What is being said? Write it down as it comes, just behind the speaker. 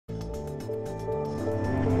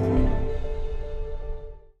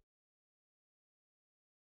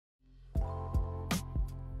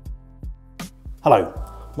Hello,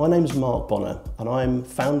 my name's Mark Bonner and I'm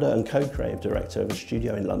founder and co-creative director of a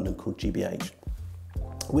studio in London called GBH.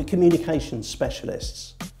 We're communications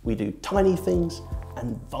specialists. We do tiny things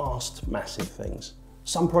and vast, massive things.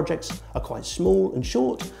 Some projects are quite small and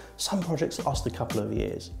short, some projects last a couple of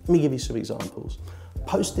years. Let me give you some examples.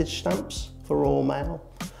 Postage stamps for Royal Mail,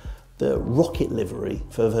 the rocket livery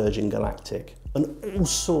for Virgin Galactic, and all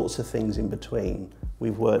sorts of things in between.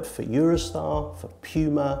 We've worked for Eurostar, for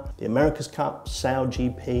Puma, the America's Cup, Saudi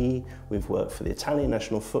GP. We've worked for the Italian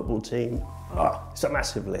national football team. It's a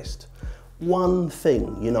massive list. One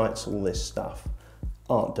thing unites all this stuff: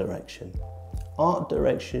 art direction. Art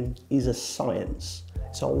direction is a science.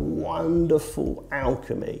 It's a wonderful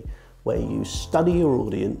alchemy where you study your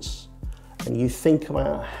audience and you think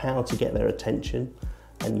about how to get their attention,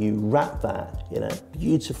 and you wrap that in a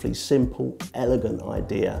beautifully simple, elegant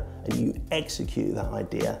idea, and you execute that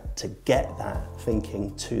idea to get that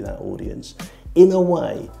thinking to that audience in a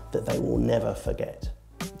way that they will never forget.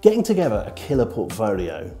 Getting together a killer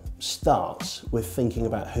portfolio starts with thinking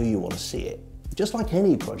about who you want to see it. Just like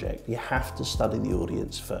any project, you have to study the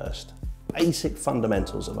audience first. Basic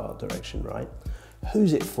fundamentals of art direction, right?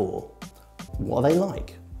 Who's it for? What are they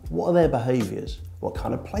like? What are their behaviours? What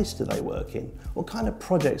kind of place do they work in? What kind of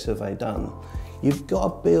projects have they done? You've got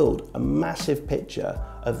to build a massive picture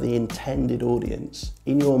of the intended audience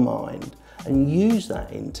in your mind and use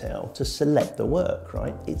that intel to select the work,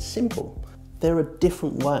 right? It's simple. There are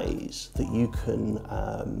different ways that you can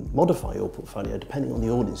modify your portfolio depending on the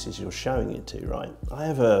audiences you're showing it to, right? I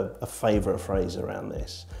have a favourite phrase around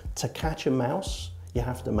this. To catch a mouse, you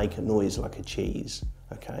have to make a noise like a cheese,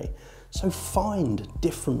 okay? So find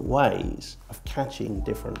different ways of catching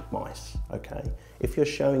different mice, okay? If you're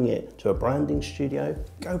showing it to a branding studio,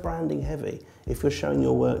 go branding heavy. If you're showing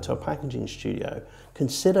your work to a packaging studio,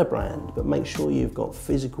 consider brand, but make sure you've got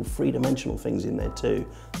physical, three-dimensional things in there too.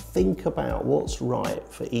 Think about what's right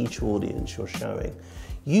for each audience you're showing.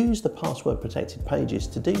 Use the password protected pages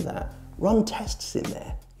to do that. Run tests in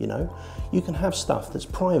there, you know? You can have stuff that's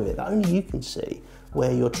private that only you can see,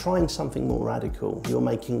 where you're trying something more radical, you're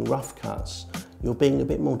making rough cuts, you're being a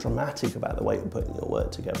bit more dramatic about the way you're putting your work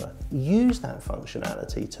together. Use that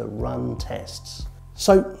functionality to run tests.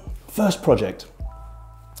 So, first project,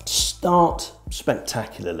 start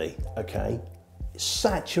spectacularly, okay?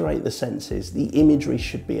 Saturate the senses, the imagery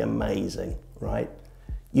should be amazing, right?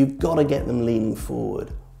 You've got to get them leaning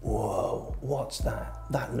forward. Whoa, what's that?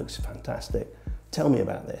 That looks fantastic. Tell me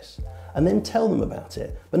about this. And then tell them about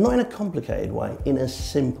it, but not in a complicated way, in a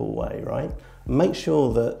simple way, right? Make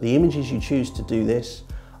sure that the images you choose to do this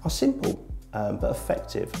are simple, but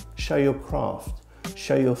effective. Show your craft,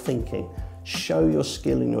 show your thinking, show your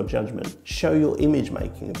skill and your judgment, show your image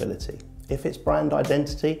making ability. If it's brand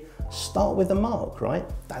identity, start with a mark, right?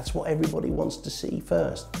 That's what everybody wants to see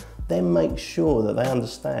first. Then make sure that they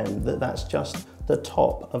understand that that's just the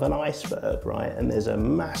top of an iceberg, right? And there's a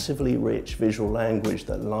massively rich visual language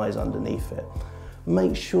that lies underneath it.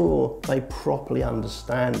 Make sure they properly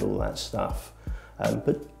understand all that stuff,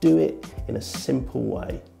 but do it in a simple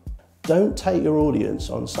way. Don't take your audience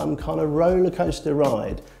on some kind of roller coaster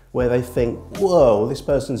ride where they think, whoa, this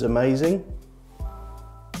person's amazing.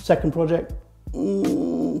 Second project,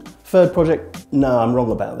 third project, no, I'm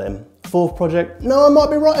wrong about them. Fourth project, no, I might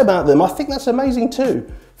be right about them. I think that's amazing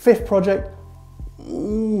too. Fifth project,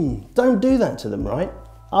 don't do that to them, right?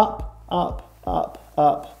 Up, up, up,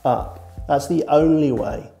 up, up. That's the only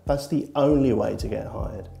way. That's the only way to get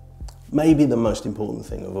hired. Maybe the most important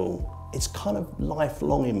thing of all. It's kind of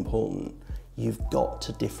lifelong important. You've got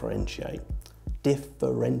to differentiate.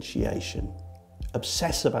 Differentiation.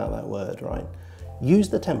 Obsess about that word, right? Use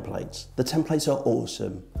the templates. The templates are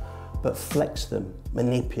awesome, but flex them,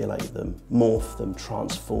 manipulate them, morph them,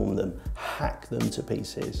 transform them, hack them to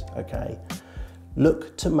pieces, okay?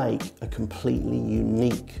 Look to make a completely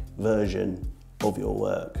unique version of your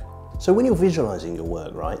work. So when you're visualizing your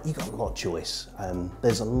work, right, you've got a lot of choice.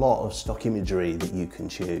 There's a lot of stock imagery that you can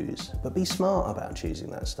choose, but be smart about choosing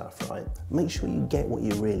that stuff, right? Make sure you get what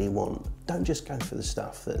you really want. Don't just go for the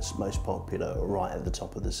stuff that's most popular or right at the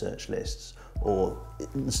top of the search lists or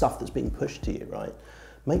the stuff that's being pushed to you, right?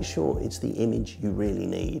 Make sure it's the image you really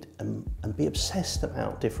need and be obsessed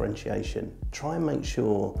about differentiation. Try and make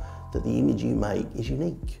sure that the image you make is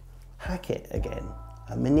unique. Hack it again,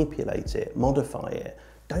 manipulate it, modify it.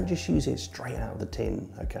 Don't just use it straight out of the tin,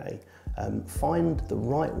 okay? Find the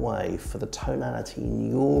right way for the tonality in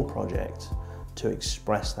your project to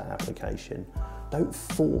express that application. Don't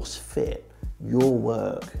force fit your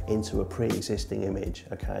work into a pre-existing image,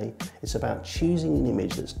 okay? It's about choosing an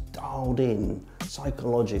image that's dialed in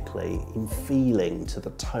psychologically, in feeling to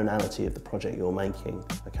the tonality of the project you're making,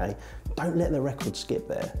 okay? Don't let the record skip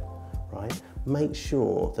there, right? Make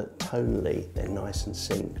sure that tonally they're nice and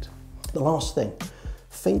synced. The last thing,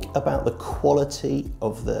 think about the quality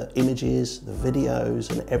of the images, the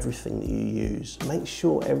videos, and everything that you use. Make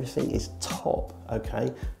sure everything is top,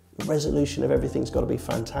 okay? The resolution of everything's got to be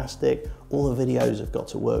fantastic. All the videos have got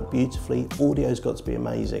to work beautifully. Audio's got to be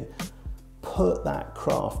amazing. Put that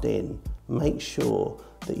craft in. Make sure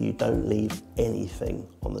that you don't leave anything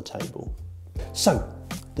on the table. So,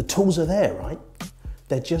 the tools are there, right?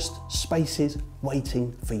 They're just spaces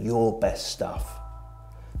waiting for your best stuff.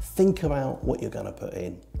 Think about what you're going to put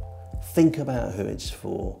in. Think about who it's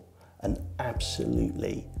for, and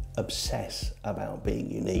absolutely obsess about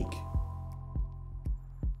being unique.